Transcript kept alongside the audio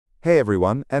Hey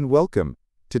everyone, and welcome.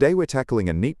 Today we're tackling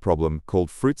a neat problem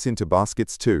called Fruits into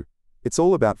Baskets 2. It's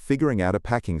all about figuring out a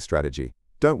packing strategy.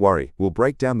 Don't worry, we'll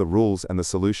break down the rules and the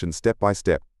solution step by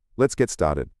step. Let's get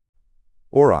started.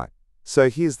 Alright, so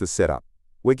here's the setup.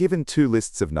 We're given two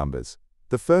lists of numbers.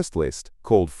 The first list,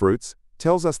 called fruits,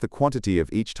 tells us the quantity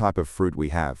of each type of fruit we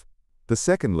have. The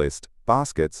second list,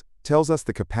 baskets, tells us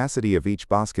the capacity of each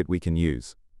basket we can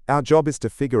use. Our job is to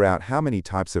figure out how many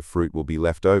types of fruit will be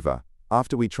left over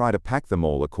after we try to pack them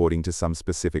all according to some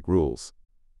specific rules.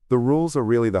 The rules are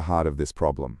really the heart of this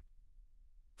problem.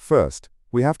 First,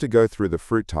 we have to go through the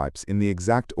fruit types in the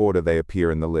exact order they appear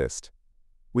in the list.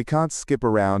 We can't skip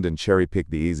around and cherry-pick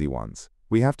the easy ones.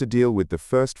 We have to deal with the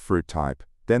first fruit type,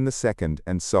 then the second,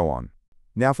 and so on.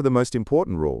 Now for the most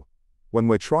important rule. When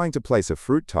we're trying to place a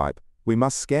fruit type, we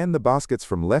must scan the baskets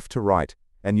from left to right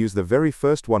and use the very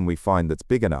first one we find that's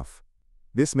big enough.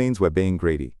 This means we're being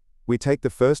greedy. We take the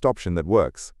first option that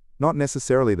works, not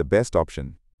necessarily the best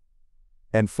option.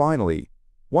 And finally,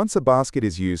 once a basket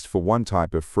is used for one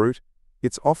type of fruit,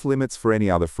 it's off limits for any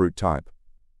other fruit type.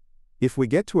 If we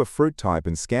get to a fruit type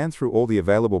and scan through all the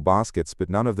available baskets but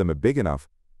none of them are big enough,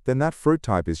 then that fruit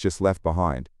type is just left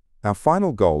behind. Our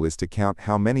final goal is to count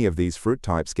how many of these fruit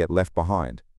types get left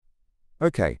behind.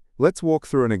 Okay, let's walk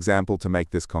through an example to make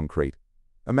this concrete.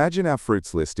 Imagine our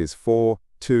fruits list is 4,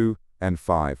 2, and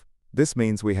 5. This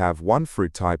means we have one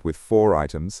fruit type with 4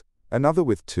 items, another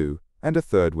with 2, and a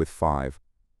third with 5.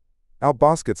 Our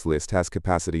baskets list has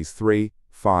capacities 3,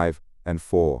 5, and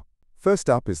 4. First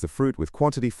up is the fruit with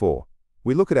quantity 4.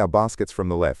 We look at our baskets from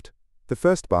the left. The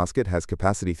first basket has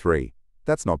capacity 3.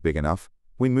 That's not big enough.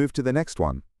 We move to the next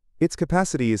one. Its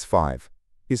capacity is 5.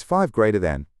 Is 5 greater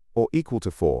than or equal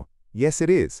to 4? Yes, it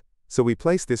is. So we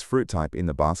place this fruit type in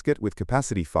the basket with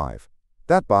capacity 5.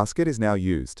 That basket is now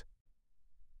used.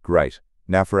 Great.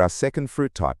 Now for our second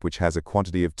fruit type, which has a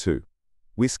quantity of 2.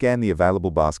 We scan the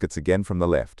available baskets again from the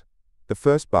left. The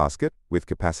first basket, with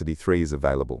capacity 3, is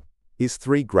available. Is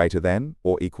 3 greater than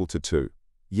or equal to 2?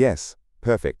 Yes.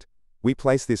 Perfect. We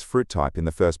place this fruit type in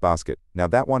the first basket. Now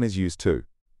that one is used too.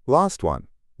 Last one.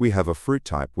 We have a fruit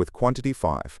type with quantity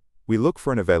 5. We look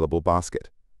for an available basket.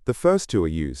 The first two are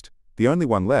used. The only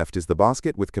one left is the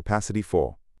basket with capacity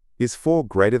 4. Is 4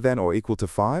 greater than or equal to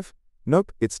 5?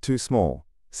 Nope, it's too small.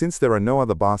 Since there are no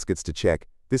other baskets to check,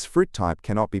 this fruit type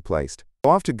cannot be placed.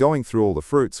 So after going through all the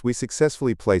fruits, we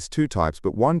successfully placed 2 types,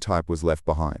 but 1 type was left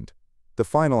behind. The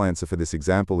final answer for this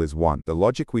example is 1. The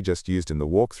logic we just used in the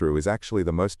walkthrough is actually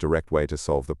the most direct way to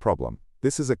solve the problem.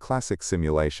 This is a classic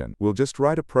simulation. We'll just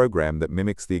write a program that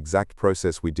mimics the exact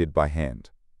process we did by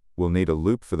hand. We'll need a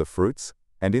loop for the fruits,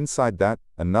 and inside that,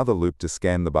 another loop to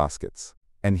scan the baskets.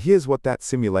 And here's what that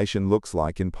simulation looks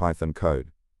like in Python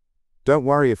code. Don't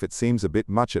worry if it seems a bit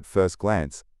much at first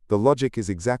glance. The logic is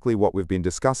exactly what we've been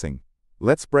discussing.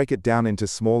 Let's break it down into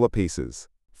smaller pieces.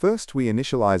 First, we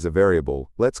initialize a variable,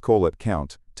 let's call it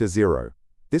count, to 0.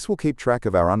 This will keep track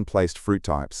of our unplaced fruit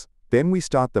types. Then we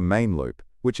start the main loop,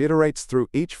 which iterates through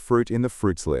each fruit in the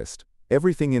fruits list.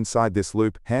 Everything inside this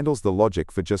loop handles the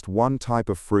logic for just one type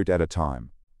of fruit at a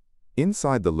time.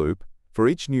 Inside the loop, for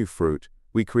each new fruit,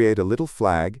 we create a little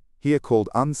flag, here called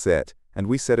unset, and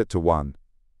we set it to 1.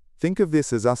 Think of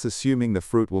this as us assuming the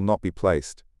fruit will not be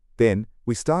placed. Then,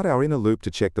 we start our inner loop to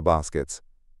check the baskets.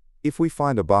 If we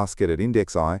find a basket at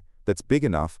index I that's big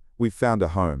enough, we've found a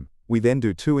home. We then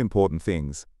do 2 important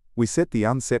things. We set the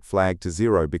unset flag to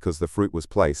 0 because the fruit was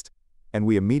placed, and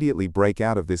we immediately break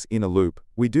out of this inner loop.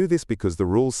 We do this because the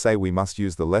rules say we must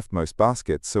use the leftmost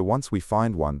basket, so once we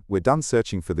find one, we're done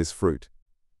searching for this fruit.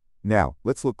 Now,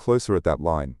 let's look closer at that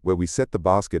line, where we set the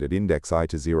basket at index I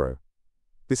to 0.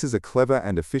 This is a clever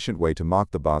and efficient way to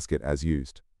mark the basket as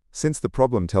used. Since the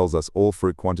problem tells us all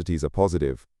fruit quantities are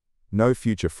positive, no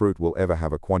future fruit will ever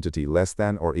have a quantity less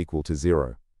than or equal to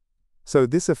 0. So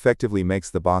this effectively makes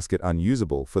the basket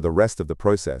unusable for the rest of the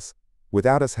process,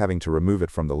 without us having to remove it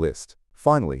from the list.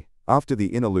 Finally, after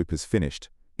the inner loop is finished,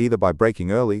 either by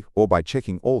breaking early or by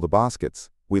checking all the baskets,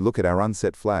 we look at our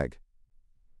unset flag.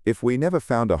 If we never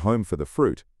found a home for the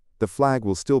fruit, the flag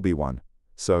will still be 1,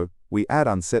 so we add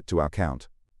unset to our count.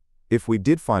 If we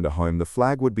did find a home, the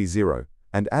flag would be 0,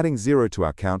 and adding 0 to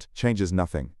our count changes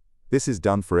nothing. This is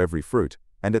done for every fruit,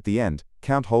 and at the end,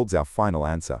 count holds our final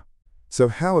answer. So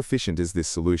how efficient is this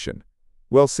solution?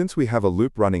 Well, since we have a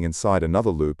loop running inside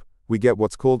another loop, we get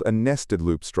what's called a nested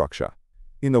loop structure.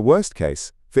 In the worst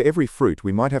case, for every fruit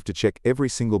we might have to check every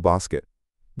single basket.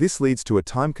 This leads to a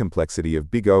time complexity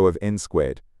of big O of n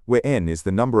squared, where n is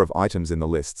the number of items in the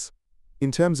lists.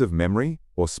 In terms of memory,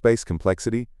 or space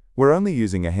complexity, we're only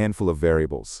using a handful of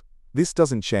variables. This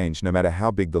doesn't change no matter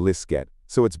how big the lists get,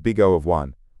 so it's big O of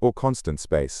 1, or constant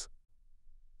space.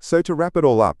 So to wrap it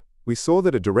all up, we saw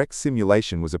that a direct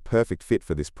simulation was a perfect fit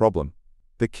for this problem.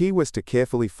 The key was to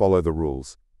carefully follow the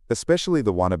rules, especially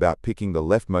the one about picking the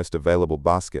leftmost available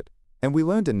basket. And we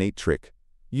learned a neat trick.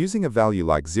 Using a value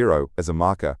like 0 as a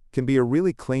marker can be a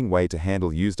really clean way to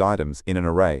handle used items in an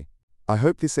array. I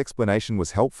hope this explanation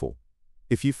was helpful.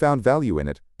 If you found value in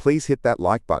it, please hit that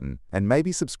like button and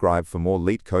maybe subscribe for more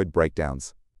Leetcode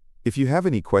breakdowns. If you have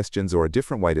any questions or a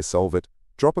different way to solve it,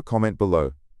 drop a comment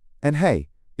below. And hey,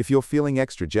 if you're feeling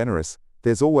extra generous,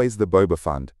 there's always the Boba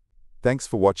Fund. Thanks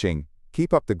for watching,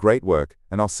 keep up the great work,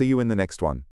 and I'll see you in the next one.